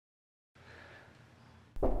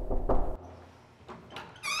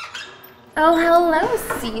Oh, hello,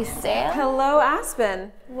 CSAIL. Hello,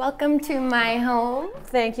 Aspen. Welcome to my home.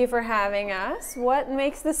 Thank you for having us. What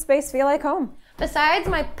makes this space feel like home? Besides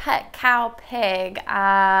my pet cow pig,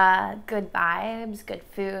 good vibes, good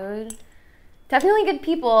food, definitely good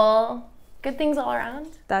people, good things all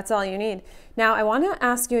around. That's all you need. Now, I want to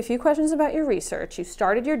ask you a few questions about your research. You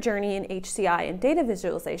started your journey in HCI and data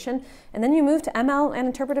visualization, and then you moved to ML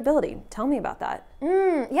and interpretability. Tell me about that.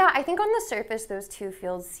 Yeah, I think on the surface, those two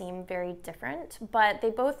fields seem very different, but they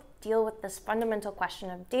both deal with this fundamental question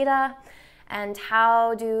of data and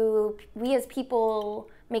how do we as people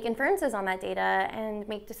make inferences on that data and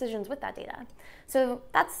make decisions with that data. So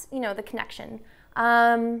that's, the connection.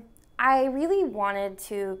 I really wanted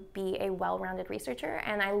to be a well-rounded researcher,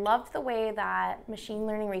 and I loved the way that machine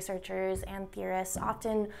learning researchers and theorists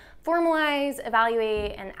often formalize,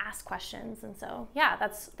 evaluate, and ask questions. And so, yeah,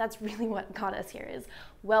 that's really what got us here, is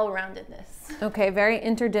well-roundedness. Okay, very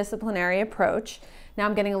interdisciplinary approach. Now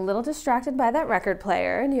I'm getting a little distracted by that record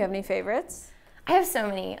player. Do you have any favorites? I have so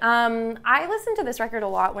many. I listen to this record a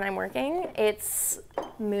lot when I'm working. It's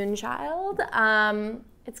Moonchild.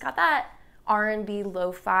 It's got that R&B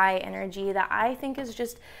lo-fi energy that I think is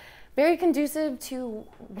just very conducive to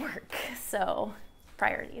work. So,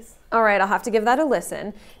 priorities. All right, I'll have to give that a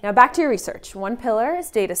listen. Now back to your research. One pillar is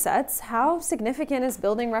data sets. How significant is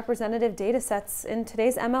building representative data sets in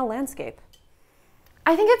today's ML landscape?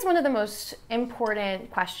 I think it's one of the most important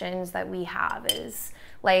questions that we have. Is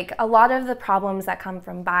like a lot of the problems that come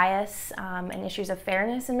from bias and issues of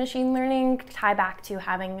fairness in machine learning tie back to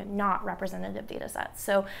having not representative data sets.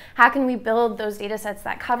 So how can we build those data sets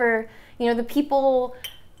that cover, the people,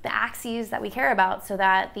 the axes that we care about, so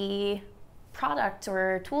that the product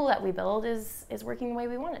or tool that we build is working the way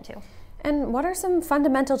we want it to? And what are some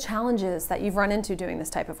fundamental challenges that you've run into doing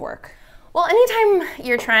this type of work? Well, anytime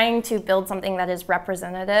you're trying to build something that is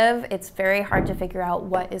representative, it's very hard to figure out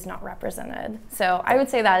what is not represented. So I would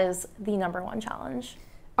say that is the #1 challenge.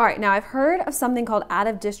 All right, now I've heard of something called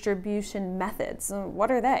out-of-distribution methods. What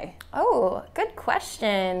are they? Oh, good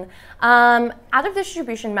question.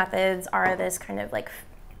 Out-of-distribution methods are this kind of like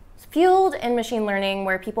field in machine learning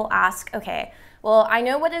where people ask, okay, well, I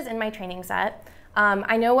know what is in my training set.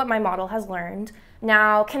 I know what my model has learned.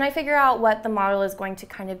 Now, can I figure out what the model is going to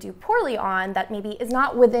kind of do poorly on that maybe is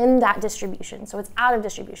not within that distribution, so it's out of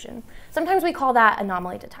distribution? Sometimes we call that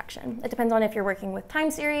anomaly detection. It depends on if you're working with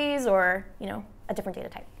time series or, a different data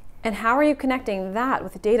type. And how are you connecting that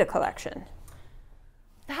with data collection?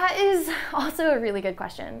 That is also a really good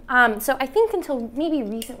question. So I think until maybe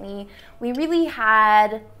recently, we really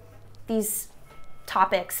had these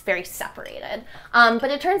topics very separated.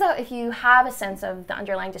 But it turns out if you have a sense of the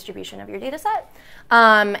underlying distribution of your data set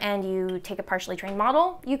and you take a partially trained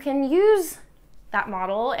model, you can use that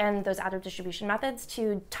model and those out-of-distribution methods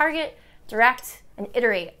to target, direct, and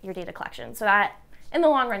iterate your data collection so that in the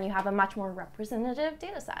long run you have a much more representative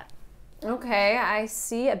data set. Okay, I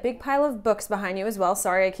see a big pile of books behind you as well.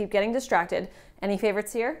 Sorry, I keep getting distracted. Any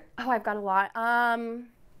favorites here? Oh, I've got a lot.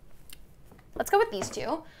 Let's go with these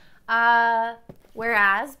two.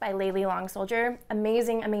 Whereas by Layli Long Soldier,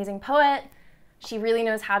 amazing, amazing poet. She really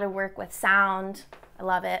knows how to work with sound. I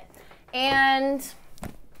love it. And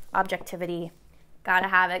Objectivity. Gotta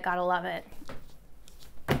have it, gotta love it.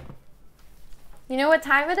 You know what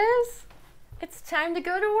time it is? It's time to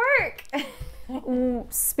go to work.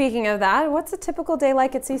 Speaking of that, what's a typical day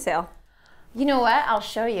like at CSAIL? You know what? I'll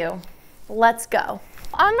show you. Let's go.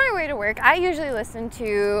 On my way to work, I usually listen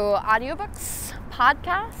to audiobooks,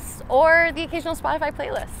 podcasts, or the occasional Spotify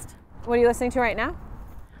playlist. What are you listening to right now?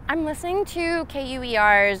 I'm listening to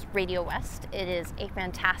KUER's Radio West. It is a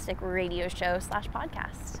fantastic radio show /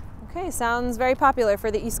 podcast. Okay, sounds very popular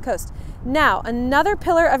for the East Coast. Now, another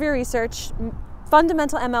pillar of your research,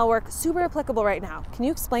 fundamental ML work, super applicable right now. Can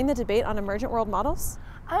you explain the debate on emergent world models?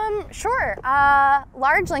 Sure.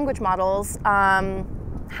 Large language models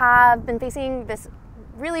have been facing this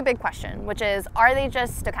really big question, which is, are they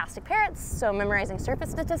just stochastic parrots, so memorizing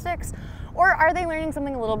surface statistics, or are they learning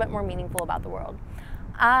something a little bit more meaningful about the world?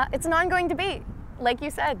 It's an ongoing debate, like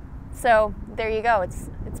you said. So there you go, it's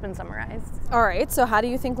been summarized. All right, so how do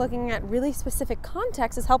you think looking at really specific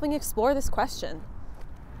context is helping explore this question?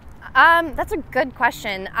 That's a good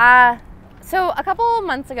question. So a couple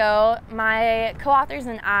months ago, my co-authors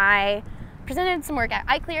and I presented some work at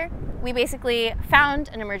iClear. We basically found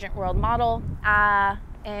an emergent world model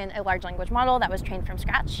in a large language model that was trained from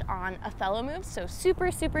scratch on Othello moves, so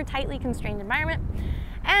super, super tightly constrained environment.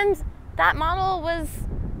 And that model was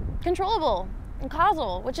controllable and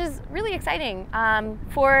causal, which is really exciting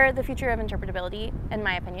for the future of interpretability, in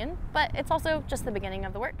my opinion, but it's also just the beginning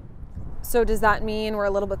of the work. So does that mean we're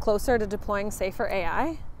a little bit closer to deploying safer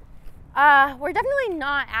AI? We're definitely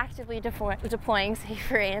not actively deploying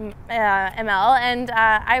safer ML, and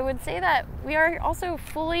I would say that we are also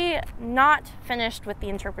fully not finished with the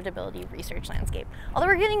interpretability research landscape, although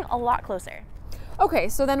we're getting a lot closer. Okay,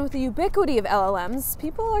 so then with the ubiquity of LLMs,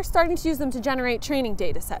 people are starting to use them to generate training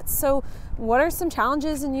data sets. So what are some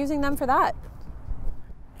challenges in using them for that?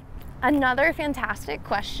 Another fantastic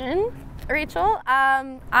question, Rachel.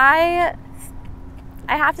 I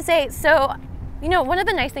have to say, so, you know, one of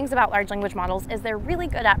the nice things about large language models is they're really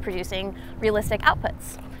good at producing realistic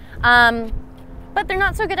outputs. But they're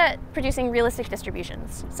not so good at producing realistic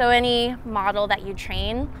distributions. So any model that you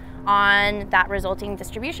train on that resulting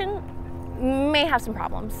distribution may have some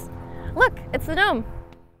problems. Look, it's the dome.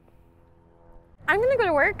 I'm gonna go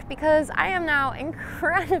to work because I am now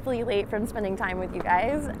incredibly late from spending time with you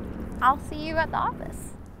guys. I'll see you at the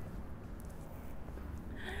office.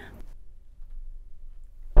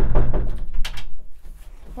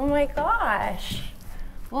 Oh my gosh.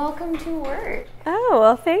 Welcome to work. Oh,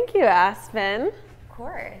 well, thank you, Aspen. Of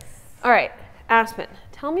course. All right, Aspen,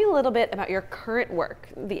 tell me a little bit about your current work,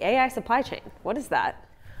 the AI supply chain. What is that?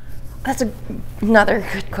 That's another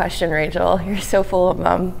good question, Rachel. You're so full of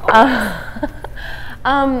them.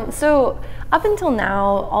 So up until now,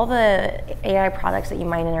 all the AI products that you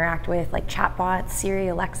might interact with, like chatbots, Siri,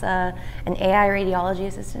 Alexa, and AI radiology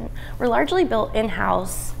assistant, were largely built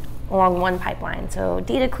in-house along one pipeline. So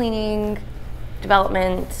data cleaning,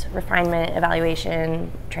 development, refinement,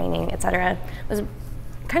 evaluation, training, etc., was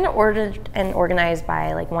kind of ordered and organized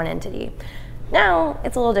by like one entity. Now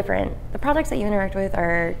it's a little different. The products that you interact with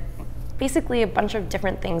are basically a bunch of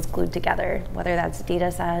different things glued together, whether that's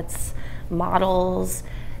data sets, models,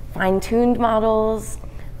 fine-tuned models.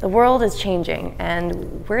 The world is changing,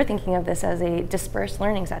 and we're thinking of this as a dispersed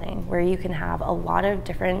learning setting where you can have a lot of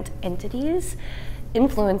different entities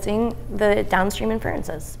influencing the downstream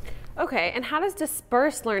inferences. Okay, and how does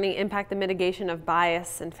dispersed learning impact the mitigation of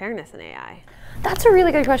bias and fairness in AI? That's a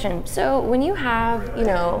really good question. So when you have, you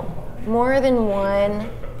know, more than one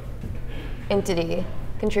entity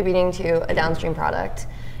contributing to a downstream product,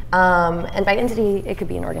 and by entity, it could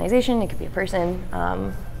be an organization, it could be a person,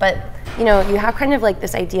 but you know, you have kind of like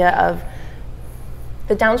this idea of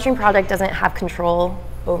the downstream product doesn't have control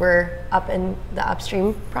over up in the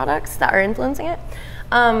upstream products that are influencing it.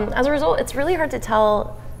 As a result, it's really hard to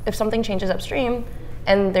tell if something changes upstream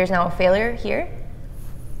and there's now a failure here,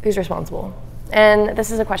 who's responsible? And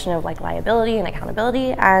this is a question of like liability and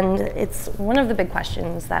accountability, and it's one of the big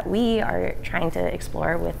questions that we are trying to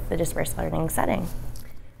explore with the dispersed learning setting.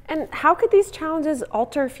 And how could these challenges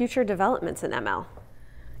alter future developments in ML?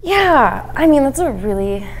 Yeah, I mean, that's a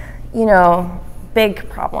really, you know, big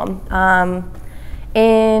problem.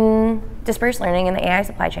 In dispersed learning in the AI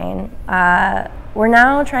supply chain, we're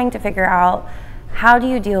now trying to figure out how do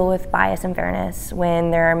you deal with bias and fairness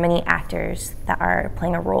when there are many actors that are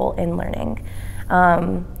playing a role in learning.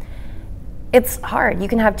 It's hard. You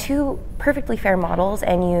can have two perfectly fair models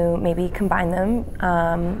and you maybe combine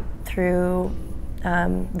them through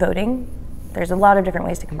voting. There's a lot of different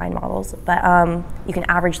ways to combine models, but you can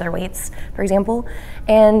average their weights, for example,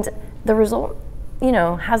 and the result, you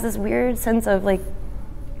know, has this weird sense of like,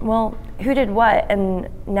 well, who did what, and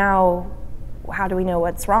now how do we know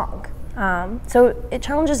what's wrong? So it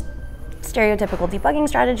challenges stereotypical debugging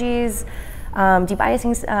strategies,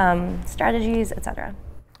 debiasing strategies, etc.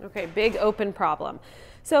 Okay, big open problem.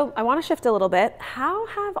 So I want to shift a little bit. How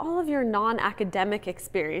have all of your non-academic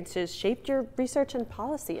experiences shaped your research and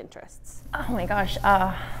policy interests? Oh my gosh.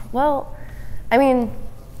 Well, I mean,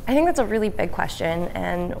 I think that's a really big question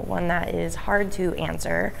and one that is hard to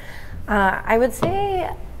answer. I would say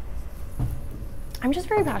I'm just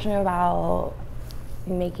very passionate about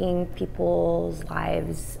making people's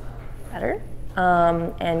lives better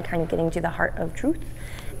and kind of getting to the heart of truth.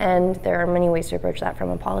 And there are many ways to approach that from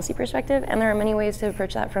a policy perspective, and there are many ways to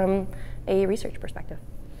approach that from a research perspective.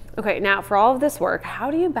 Okay, now for all of this work, how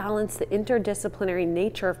do you balance the interdisciplinary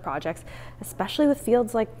nature of projects, especially with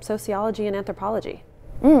fields like sociology and anthropology?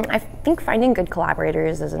 I think finding good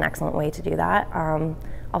collaborators is an excellent way to do that.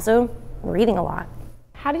 Also, reading a lot.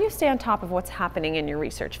 How do you stay on top of what's happening in your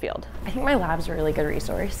research field? I think my lab's a really good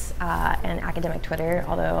resource, and academic Twitter,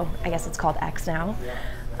 although I guess it's called X now.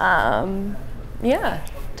 Yeah,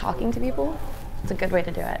 talking to people, it's a good way to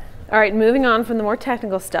do it. All right, moving on from the more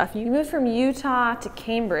technical stuff, you moved from Utah to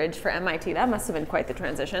Cambridge for MIT. That must have been quite the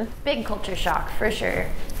transition. Big culture shock, for sure.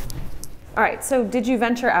 All right, so did you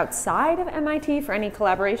venture outside of MIT for any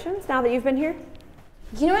collaborations now that you've been here?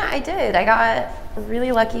 You know what, I did. I got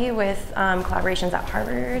really lucky with collaborations at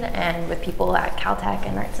Harvard and with people at Caltech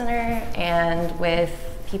and Art Center and with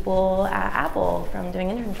people at Apple from doing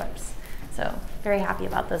internships. So very happy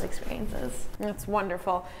about those experiences. That's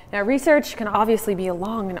wonderful. Now, research can obviously be a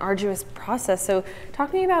long and arduous process. So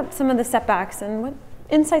talk to me about some of the setbacks and what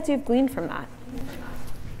insights you've gleaned from that.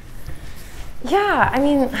 Yeah, I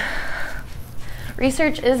mean,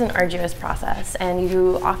 research is an arduous process, and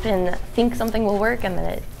you often think something will work and then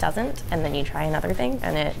it doesn't, and then you try another thing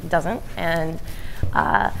and it doesn't. And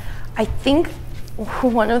I think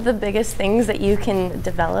one of the biggest things that you can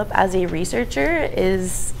develop as a researcher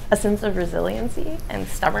is a sense of resiliency and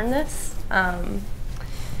stubbornness, and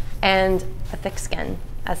a thick skin,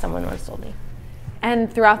 as someone once told me.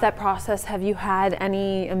 And throughout that process, have you had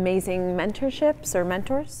any amazing mentorships or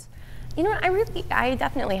mentors? You know what, I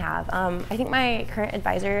definitely have. I think my current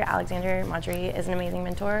advisor, Aleksander Madry, is an amazing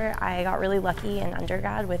mentor. I got really lucky in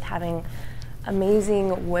undergrad with having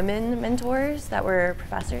amazing women mentors that were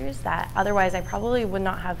professors that otherwise I probably would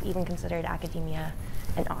not have even considered academia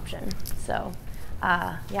an option. So,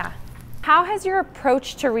 yeah. How has your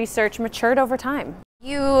approach to research matured over time?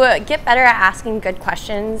 You get better at asking good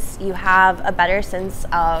questions. You have a better sense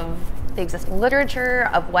of the existing literature,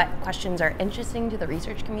 of what questions are interesting to the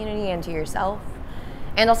research community and to yourself,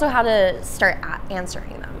 and also how to start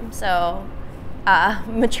answering them. So,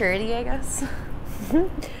 maturity, I guess.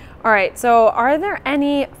 All right, so are there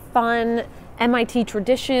any fun MIT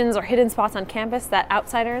traditions or hidden spots on campus that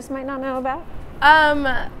outsiders might not know about?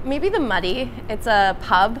 Maybe the Muddy. It's a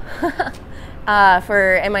pub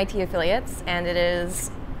for MIT affiliates, and it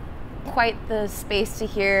is quite the space to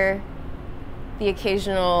hear the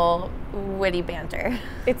occasional witty banter.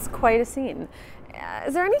 It's quite a scene.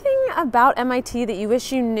 Is there anything about MIT that you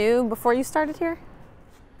wish you knew before you started here?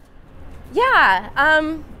 Yeah,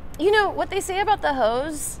 you know, what they say about the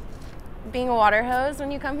hose, being a water hose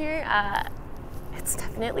when you come here, it's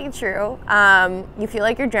definitely true. You feel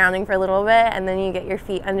like you're drowning for a little bit, and then you get your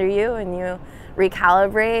feet under you and you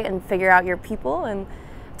recalibrate and figure out your people, and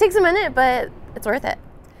it takes a minute, but it's worth it.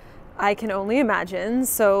 I can only imagine.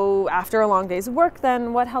 So after a long day's work,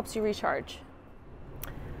 then what helps you recharge?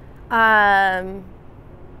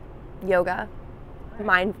 Yoga,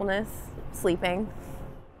 mindfulness, sleeping.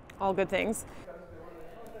 All good things.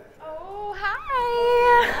 Oh,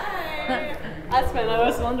 hi. Aspen, I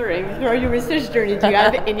was wondering, throughout your research journey, do you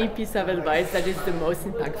have any piece of advice that is the most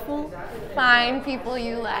impactful? Find people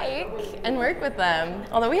you like and work with them.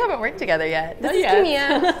 Although we haven't worked together yet. This is yet.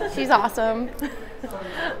 Kimia. She's awesome.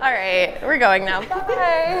 All right, we're going now.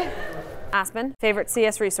 Bye. Aspen, favorite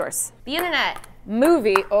CS resource? The internet.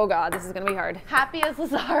 Movie, oh God, this is gonna be hard. Happy as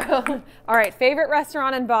Lazaro. All right, favorite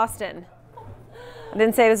restaurant in Boston? I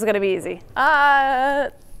didn't say this was gonna be easy.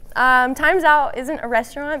 Time's Out isn't a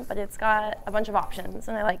restaurant, but it's got a bunch of options,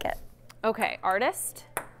 and I like it. Okay, artist?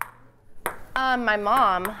 My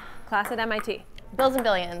mom. Class at MIT. Bills and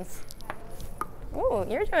Billions. Ooh,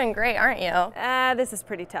 you're doing great, aren't you? This is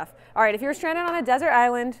pretty tough. All right, if you were stranded on a desert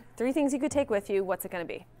island, 3 things you could take with you, what's it gonna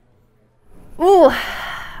be? Ooh,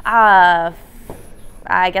 I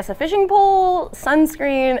guess a fishing pole,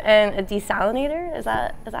 sunscreen, and a desalinator. Is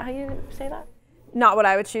that how you say that? Not what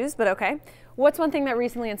I would choose, but okay. What's one thing that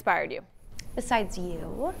recently inspired you? Besides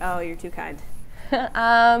you. Oh, you're too kind.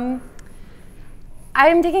 I'm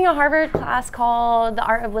taking a Harvard class called The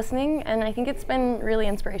Art of Listening, and I think it's been really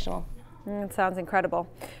inspirational. It sounds incredible.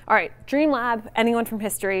 All right, Dream Lab, anyone from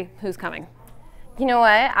history, who's coming? You know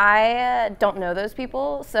what? I don't know those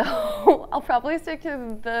people, so I'll probably stick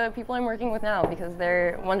to the people I'm working with now because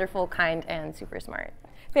they're wonderful, kind, and super smart.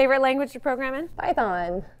 Favorite language to program in?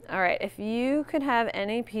 Python. All right, if you could have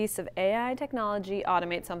any piece of AI technology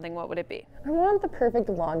automate something, what would it be? I want the perfect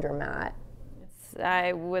laundromat.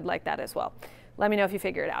 I would like that as well. Let me know if you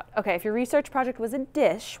figure it out. Okay, if your research project was a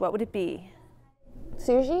dish, what would it be?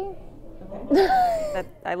 Sushi?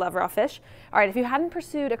 I love raw fish. All right, if you hadn't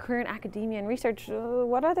pursued a career in academia and research,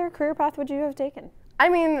 what other career path would you have taken? I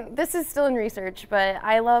mean, this is still in research, but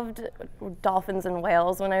I loved dolphins and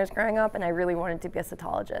whales when I was growing up, and I really wanted to be a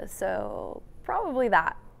cetologist, so probably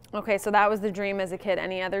that. Okay, so that was the dream as a kid.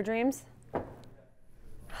 Any other dreams?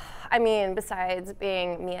 I mean, besides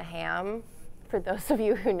being Mia Hamm, for those of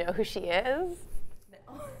you who know who she is.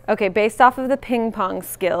 Okay, based off of the ping pong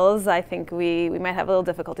skills, I think we might have a little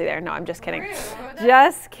difficulty there. No, I'm just kidding.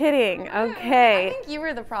 Just kidding. Okay. I think you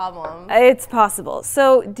were the problem. It's possible.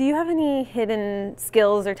 So, do you have any hidden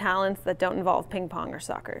skills or talents that don't involve ping pong or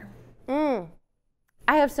soccer? I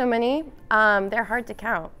have so many. They're hard to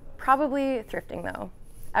count. Probably thrifting, though.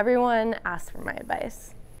 Everyone asks for my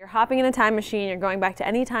advice. You're hopping in a time machine. You're going back to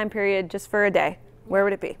any time period just for a day. where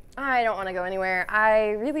would it be? I don't want to go anywhere.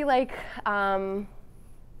 I really like,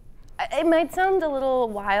 it might sound a little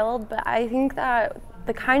wild, but I think that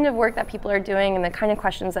the kind of work that people are doing and the kind of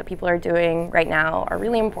questions that people are doing right now are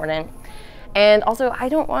really important. And also, I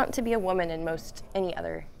don't want to be a woman in any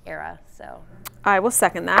other era, so. I will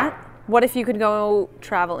second that. What if you could go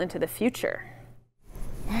travel into the future?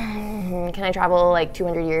 Can I travel like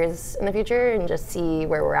 200 years in the future and just see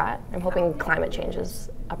where we're at? I'm hoping climate change is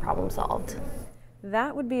a problem solved.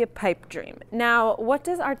 That would be a pipe dream. Now, what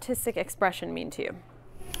does artistic expression mean to you?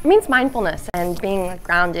 It means mindfulness and being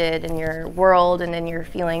grounded in your world and in your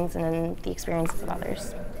feelings and in the experiences of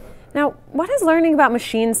others. Now, what has learning about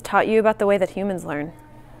machines taught you about the way that humans learn?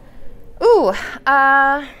 Ooh,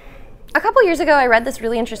 a couple years ago I read this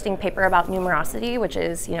really interesting paper about numerosity, which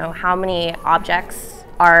is, how many objects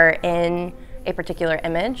are in a particular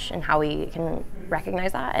image and how we can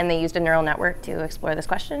recognize that. And they used a neural network to explore this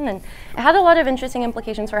question. And it had a lot of interesting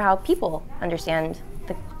implications for how people understand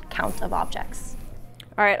the count of objects.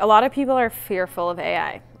 All right, a lot of people are fearful of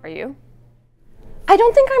AI. Are you? I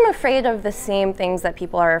don't think I'm afraid of the same things that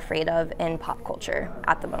people are afraid of in pop culture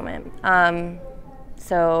at the moment.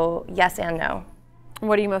 So yes and no.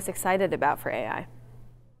 What are you most excited about for AI?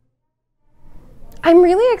 I'm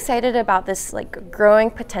really excited about this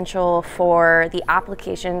growing potential for the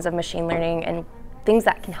applications of machine learning and things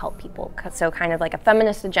that can help people. So kind of like a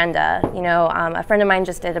feminist agenda. A friend of mine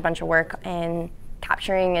just did a bunch of work in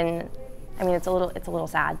capturing, and I mean it's a little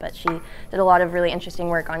sad, but she did a lot of really interesting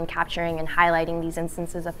work on capturing and highlighting these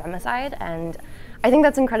instances of femicide, and I think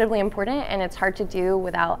that's incredibly important, and it's hard to do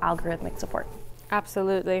without algorithmic support.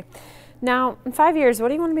 Absolutely. Now, in 5 years, what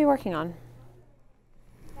do you want to be working on?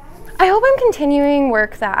 I hope I'm continuing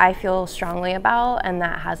work that I feel strongly about and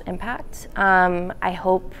that has impact. I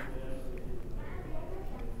hope,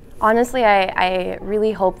 honestly, I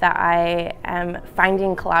really hope that I am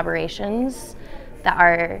finding collaborations that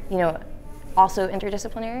are, also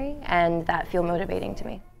interdisciplinary and that feel motivating to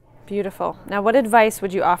me. Beautiful. Now, what advice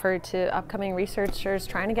would you offer to upcoming researchers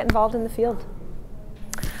trying to get involved in the field?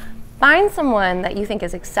 Find someone that you think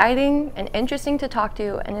is exciting and interesting to talk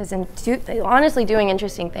to and is honestly doing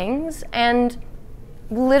interesting things, and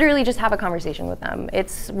literally just have a conversation with them.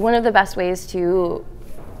 It's one of the best ways to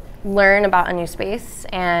learn about a new space,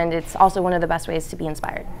 and it's also one of the best ways to be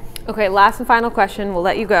inspired. Okay, last and final question. We'll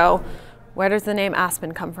let you go. Where does the name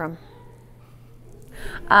Aspen come from?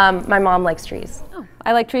 My mom likes trees. Oh,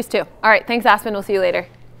 I like trees too. All right, thanks Aspen. We'll see you later.